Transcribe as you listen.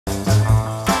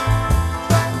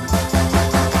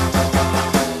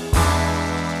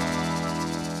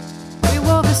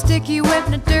sticky whip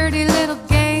and a dirty little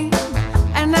game,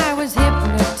 and I was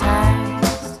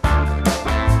hypnotized.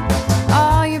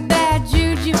 All your bad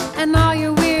juju and all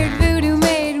your weird voodoo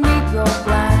made me go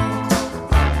blind.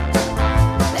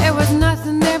 There was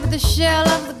nothing there but the shell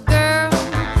of the girl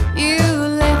you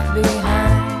left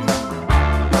behind.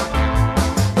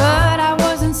 But I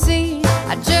wasn't seen,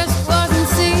 I just wasn't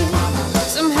seen.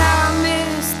 Somehow I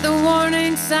missed the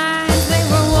warning signs. They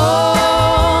were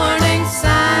warning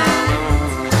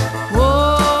signs,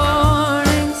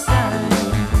 warning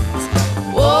signs,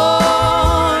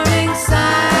 warning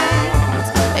signs.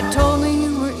 They told me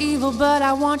you were evil, but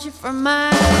I want you for mine.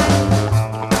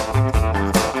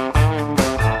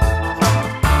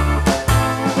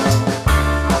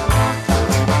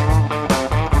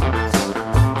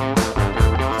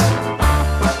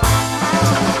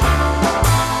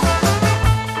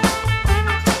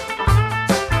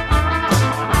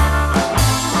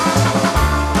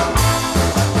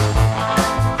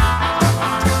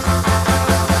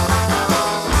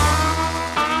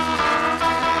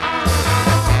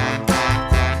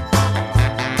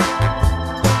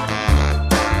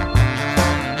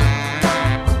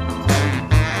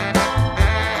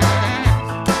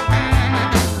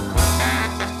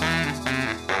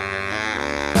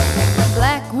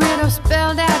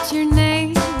 Spelled out your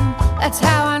name, that's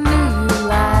how I knew you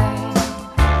lied.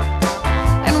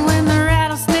 And when the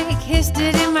rattlesnake hissed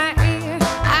it in my ear,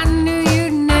 I knew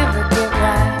you'd never get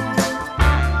right.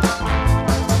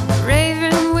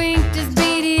 Raven winked his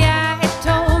beady eye, it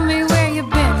told me where you've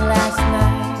been last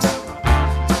night.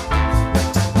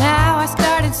 Now I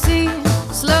started seeing,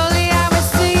 slowly I was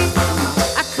seeing,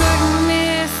 I couldn't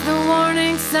miss the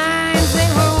warning signs. They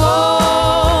were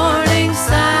warning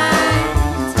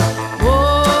signs,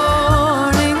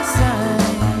 warning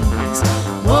signs,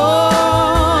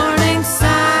 warning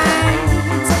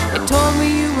signs. They told me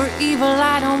you were evil,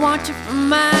 I don't want you for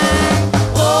mine.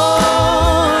 Oh.